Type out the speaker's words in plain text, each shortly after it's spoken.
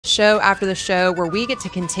Show after the show where we get to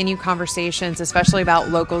continue conversations, especially about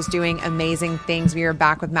locals doing amazing things. We are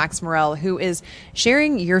back with Max Morel, who is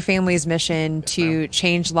sharing your family's mission to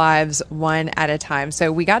change lives one at a time.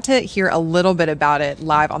 So we got to hear a little bit about it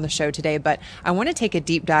live on the show today, but I want to take a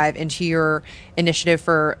deep dive into your initiative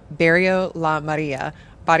for Barrio La Maria.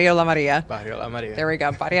 Barrio La Maria. Barrio La Maria. There we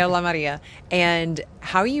go. Barrio La Maria. And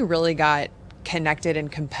how you really got connected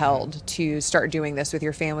and compelled to start doing this with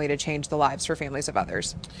your family to change the lives for families of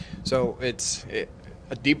others. So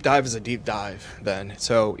a deep dive is a deep dive then.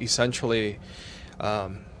 So essentially,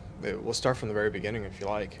 we'll start from the very beginning if you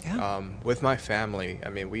like. Yeah. With my family, I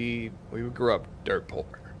mean, we grew up dirt poor,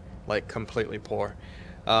 like completely poor.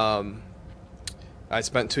 I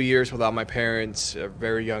spent 2 years without my parents at a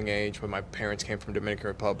very young age when my parents came from Dominican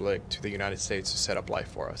Republic to the United States to set up life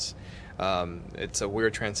for us. It's a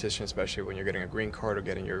weird transition, especially when you're getting a green card or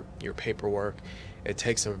getting your paperwork. It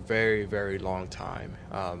takes a very, very long time.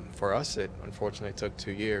 For us, it unfortunately took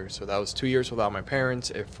 2 years. So that was 2 years without my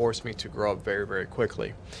parents. It forced me to grow up very, very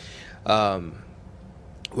quickly. When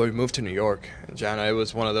we moved to New York, Jana, it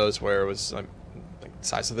was one of those where it was like the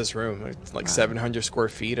size of this room, like Wow. 700 square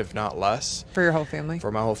feet, if not less. For your whole family?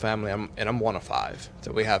 For my whole family. I'm one of five.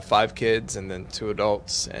 So we have 5 kids and then 2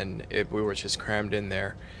 adults, and we were just crammed in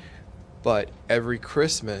there. But every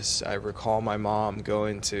Christmas, I recall my mom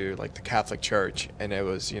going to like the Catholic church, and it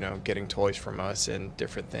was, getting toys from us and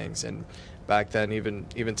different things. And back then,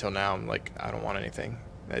 even till now, I'm like, I don't want anything.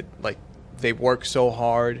 They worked so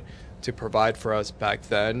hard to provide for us back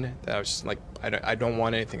then that I was just like, I don't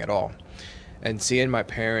want anything at all. And seeing my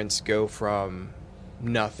parents go from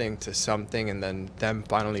nothing to something, and then them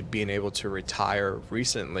finally being able to retire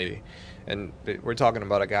recently. And we're talking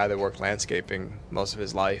about a guy that worked landscaping most of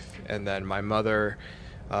his life. And then my mother,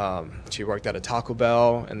 she worked at a Taco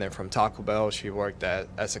Bell. And then from Taco Bell, she worked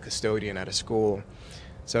as a custodian at a school.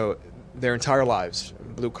 So their entire lives,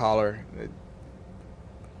 blue collar,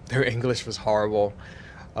 their English was horrible.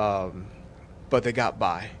 But they got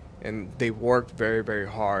by. And they worked very, very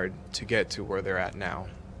hard to get to where they're at now.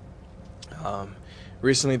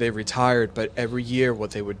 Recently, they've retired. But every year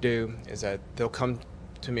what they would do is that they'll come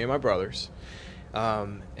to me and my brothers,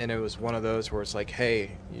 and it was one of those where it's like,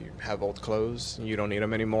 hey, you have old clothes, you don't need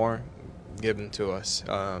them anymore, give them to us.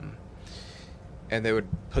 And they would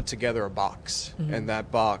put together a box, and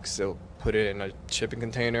that box, they'll put it in a shipping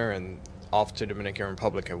container, and off to Dominican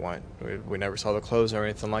Republic it went. We never saw the clothes or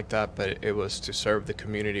anything like that, but it was to serve the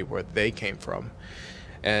community where they came from.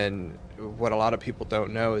 And what a lot of people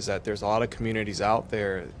don't know is that there's a lot of communities out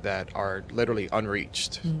there that are literally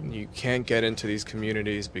unreached. You can't get into these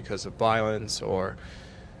communities because of violence, or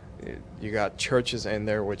you got churches in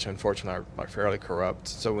there which unfortunately are fairly corrupt.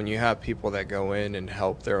 So when you have people that go in and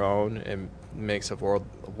help their own, it makes a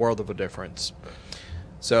world of a difference.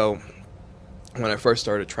 So when I first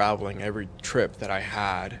started traveling, every trip that I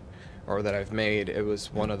had or that I've made, it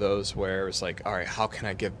was one of those where it's like, all right, how can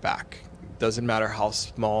I give back? Doesn't matter how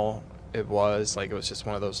small it was, like it was just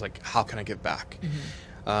one of those, like, how can I give back?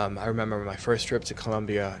 I remember my first trip to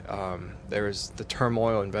Colombia, there was the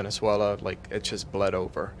turmoil in Venezuela, like it just bled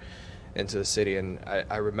over into the city. And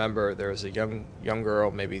I remember there was a young girl,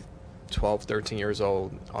 maybe 12, 13 years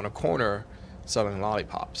old, on a corner selling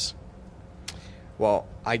lollipops. Well,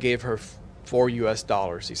 I gave her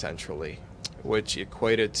 $4 essentially, which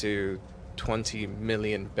equated to 20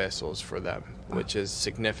 million pesos for them, which is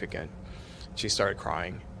significant. She started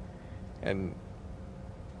crying, and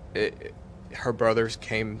her brothers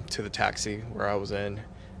came to the taxi where I was in.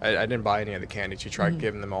 I didn't buy any of the candy. She tried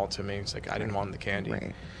giving them all to me. It's like, I didn't want the candy.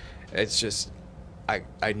 Right. It's just,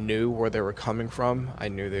 I knew where they were coming from. I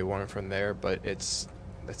knew they weren't from there, but it's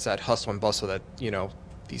that hustle and bustle that,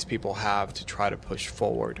 these people have to try to push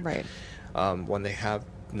forward. Right. When they have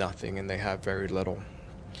nothing and they have very little.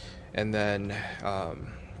 And then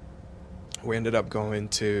we ended up going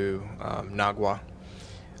to Nagua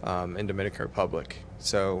in Dominican Republic.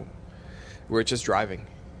 So we were just driving.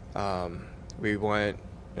 We went,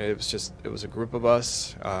 it was a group of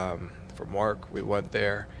us from work. We went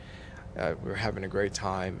there. We were having a great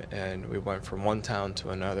time, and we went from one town to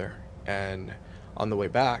another. And on the way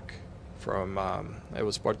back from, it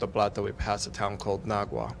was Puerto Plata, we passed a town called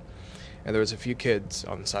Nagua. And there was a few kids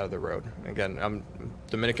on the side of the road. Again, I'm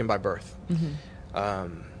Dominican by birth.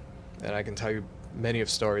 And I can tell you many of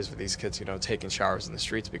stories of these kids, taking showers in the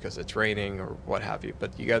streets because it's raining or what have you.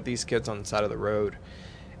 But you got these kids on the side of the road,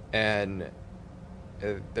 and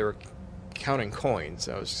they were counting coins.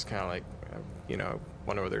 I was just kind of like,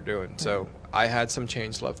 wonder what they're doing. So I had some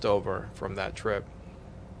change left over from that trip.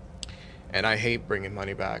 And I hate bringing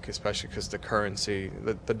money back, especially because the currency,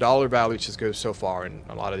 the dollar value just goes so far in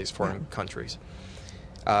a lot of these foreign countries.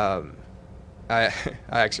 I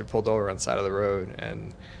I actually pulled over on the side of the road,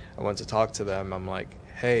 and I went to talk to them. I'm like,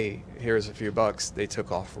 hey, here's a few bucks. They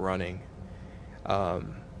took off running,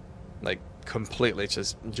 like completely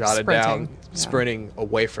just jotted down, sprinting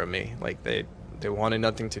away from me. Like they wanted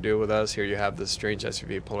nothing to do with us. Here you have this strange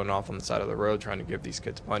SUV pulling off on the side of the road trying to give these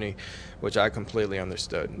kids money, which I completely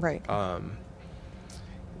understood. Right.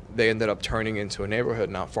 They ended up turning into a neighborhood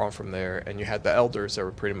not far from there, and you had the elders that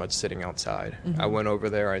were pretty much sitting outside. I went over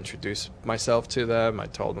there, I introduced myself to them, I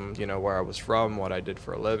told them, you know, where I was from, what I did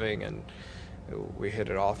for a living, and we hit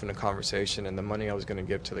it off in a conversation. And the money I was going to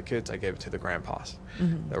give to the kids, I gave it to the grandpas.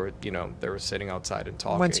 They were sitting outside and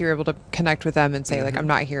talking. Once you're able to connect with them and say, like, I'm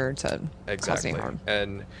not here to cause any harm.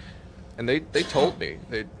 And they told me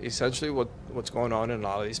that essentially what's going on in a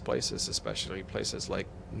lot of these places, especially places like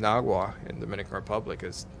Nagua in the Dominican Republic,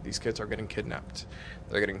 is these kids are getting kidnapped.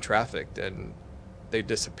 They're getting trafficked, and they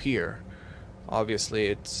disappear.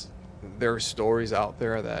 Obviously, there are stories out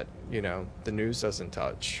there that, you know, the news doesn't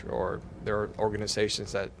touch, or there are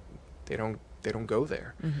organizations that they don't go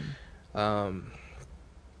there.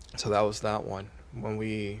 So that was that one. When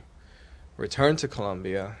we returned to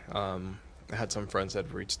Colombia, I had some friends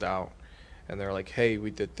that reached out, and they're like, hey, we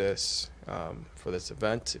did this for this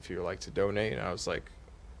event, if you'd like to donate. And I was like,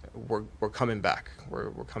 we're coming back.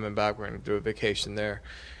 We're coming back. We're going to do a vacation there.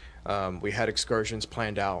 We had excursions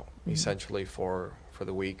planned out essentially for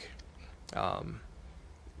the week.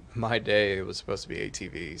 My day, it was supposed to be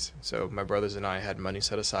ATVs. So my brothers and I had money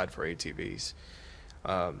set aside for ATVs.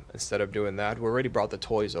 Instead of doing that, we already brought the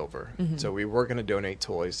toys over. So we were going to donate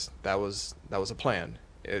toys. That was a plan.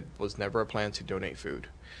 It was never a plan to donate food.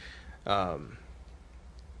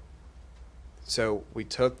 So we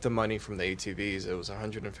took the money from the ATVs. It was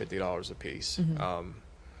 $150 a piece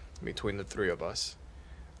between the three of us.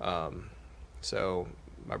 So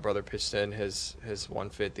my brother pitched in his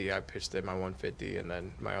 150. I pitched in my 150, and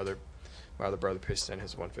then my other brother pitched in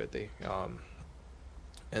his 150.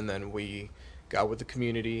 And then we got with the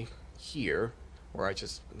community here, where I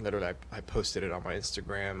just literally I posted it on my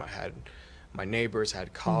Instagram. I had my neighbors,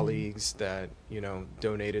 had colleagues that, you know,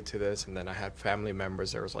 donated to this, and then I had family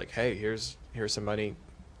members that was like, hey, here's some money,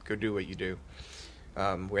 go do what you do.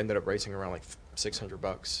 We ended up raising around like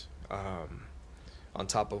 $600 on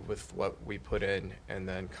top of with what we put in, and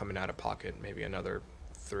then coming out of pocket maybe another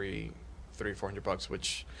 $400,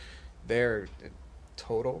 which there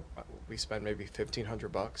total we spent maybe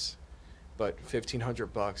 $1,500, but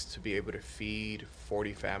 $1,500 to be able to feed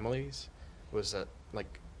 40 families was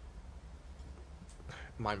like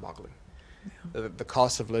mind-boggling. The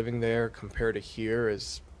cost of living there compared to here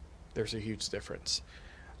there's a huge difference.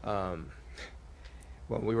 When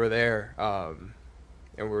we were there and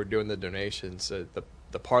we were doing the donations,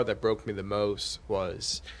 the part that broke me the most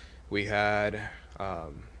was we had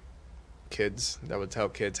kids that would tell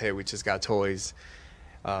kids, hey, we just got toys.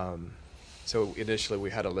 So initially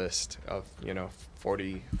we had a list of,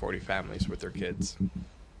 40 families with their kids,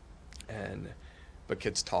 but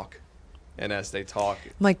kids talk. And as they talk,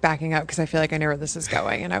 I'm like backing up because I feel like I know where this is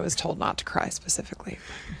going, and I was told not to cry specifically.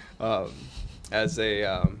 As they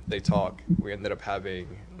talk, we ended up having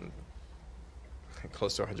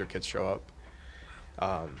close to 100 kids show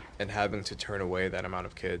up, and having to turn away that amount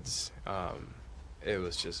of kids, it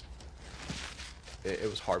was just, it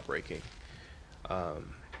was heartbreaking.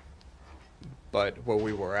 But where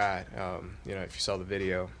we were at, if you saw the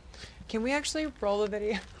video, can we actually roll the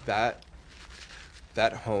video? That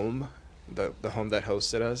home. The home that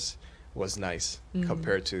hosted us was nice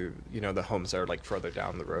compared to, the homes that are like further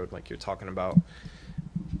down the road, like you're talking about.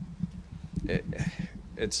 I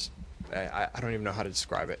don't even know how to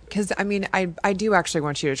describe it. Because, I do actually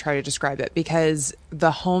want you to try to describe it, because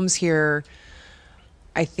the homes here,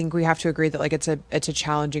 I think we have to agree that like it's a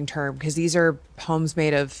challenging term, because these are homes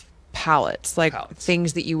made of pallets,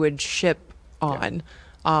 things that you would ship on.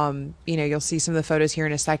 Yeah. You'll see some of the photos here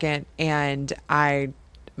in a second, and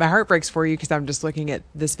my heart breaks for you, because I'm just looking at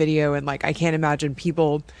this video and like I can't imagine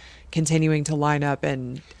people continuing to line up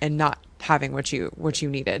and not having what you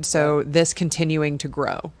needed. So this continuing to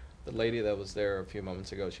grow. The lady that was there a few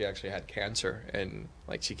moments ago, she actually had cancer, and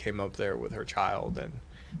like she came up there with her child, and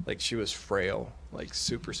like she was frail, like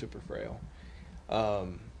super, super frail.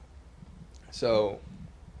 So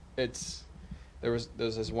there's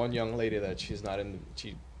this one young lady that she's not in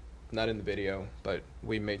the video, but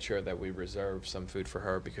we made sure that we reserved some food for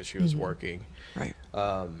her because she was working. Right.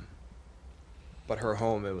 But her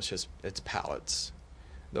home, it's pallets.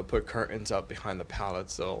 They'll put curtains up behind the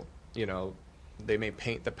pallets. They'll they may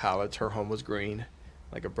paint the pallets. Her home was green,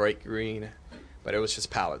 like a bright green, but it was just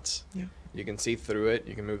pallets. Yeah. You can see through it.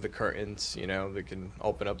 You can move the curtains. You know, they can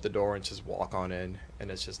open up the door and just walk on in, and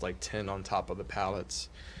it's just like tin on top of the pallets.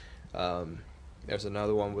 There's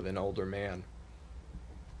another one with an older man.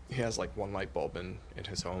 He has like one light bulb in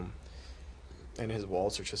his home, and his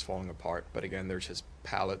walls are just falling apart. But again, they're just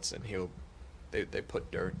pallets, and they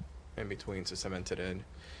put dirt in between to cement it in.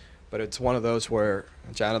 But it's one of those where,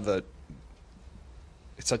 Jana,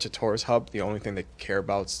 it's such a tourist hub. The only thing they care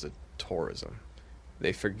about is the tourism.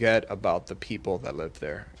 They forget about the people that live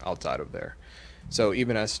there, outside of there. So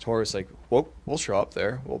even as tourists, like, we'll show up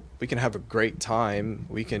there. We can have a great time.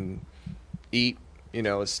 We can eat, you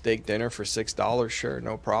know, a steak dinner for $6. Sure,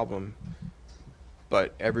 no problem.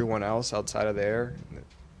 But everyone else outside of there,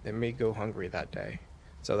 they may go hungry that day.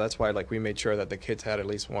 So that's why, like, we made sure that the kids had at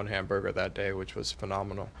least one hamburger that day, which was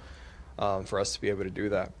phenomenal for us to be able to do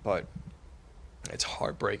that. But it's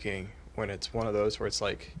heartbreaking when it's one of those where it's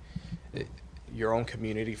like your own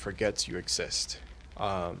community forgets you exist.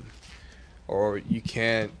 Or you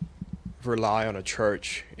can't rely on a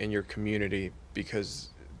church in your community because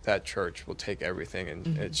that church will take everything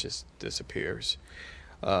and it just disappears.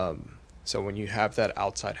 So when you have that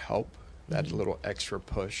outside help, that little extra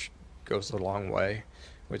push goes a long way,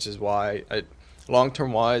 which is why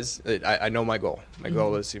long-term wise, I know my goal. My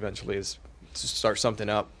goal is eventually is to start something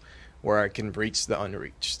up where I can reach the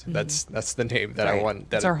unreached. That's the name that I want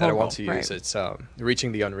that I want to use. It's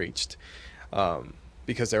reaching the unreached.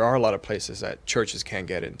 Because there are a lot of places that churches can't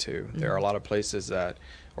get into. There are a lot of places that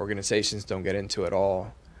organizations don't get into at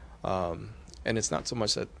all. And it's not so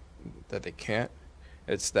much that they can't,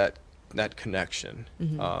 it's that connection.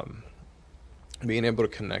 Being able to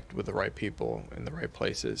connect with the right people in the right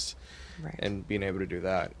places, and being able to do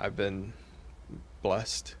that. I've been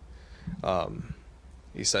blessed,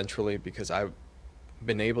 essentially, because I've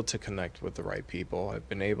been able to connect with the right people. I've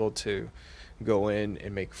been able to go in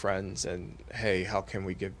and make friends and, hey, how can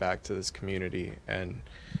we give back to this community? And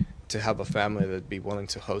to have a family that'd be willing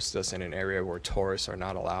to host us in an area where tourists are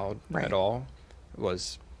not allowed at all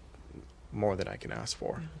was more than I can ask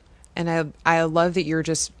for. And I love that you're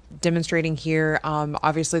just demonstrating here.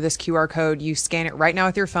 Obviously, this QR code, you scan it right now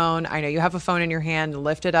with your phone. I know you have a phone in your hand.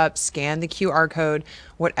 Lift it up, scan the QR code.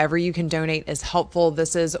 Whatever you can donate is helpful.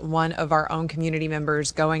 This is one of our own community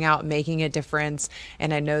members going out, making a difference.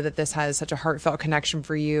 And I know that this has such a heartfelt connection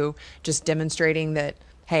for you, just demonstrating that,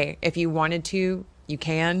 hey, if you wanted to, you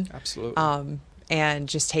can. Absolutely. And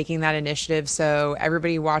just taking that initiative. So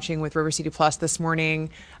everybody watching with River City Plus this morning,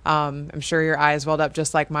 I'm sure your eyes welled up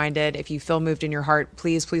just like mine did. If you feel moved in your heart,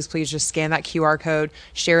 please, please, please just scan that QR code,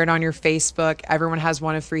 share it on your Facebook. Everyone has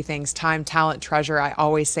one of three things: time, talent, treasure. I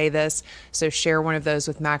always say this. So share one of those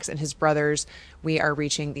with Max and his brothers. We are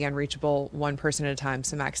reaching the unreachable one person at a time.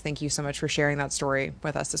 So Max, thank you so much for sharing that story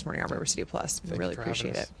with us this morning on River City Plus. We really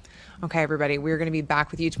appreciate it. Okay, everybody, we're going to be back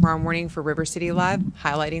with you tomorrow morning for River City Live,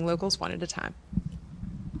 highlighting locals one at a time.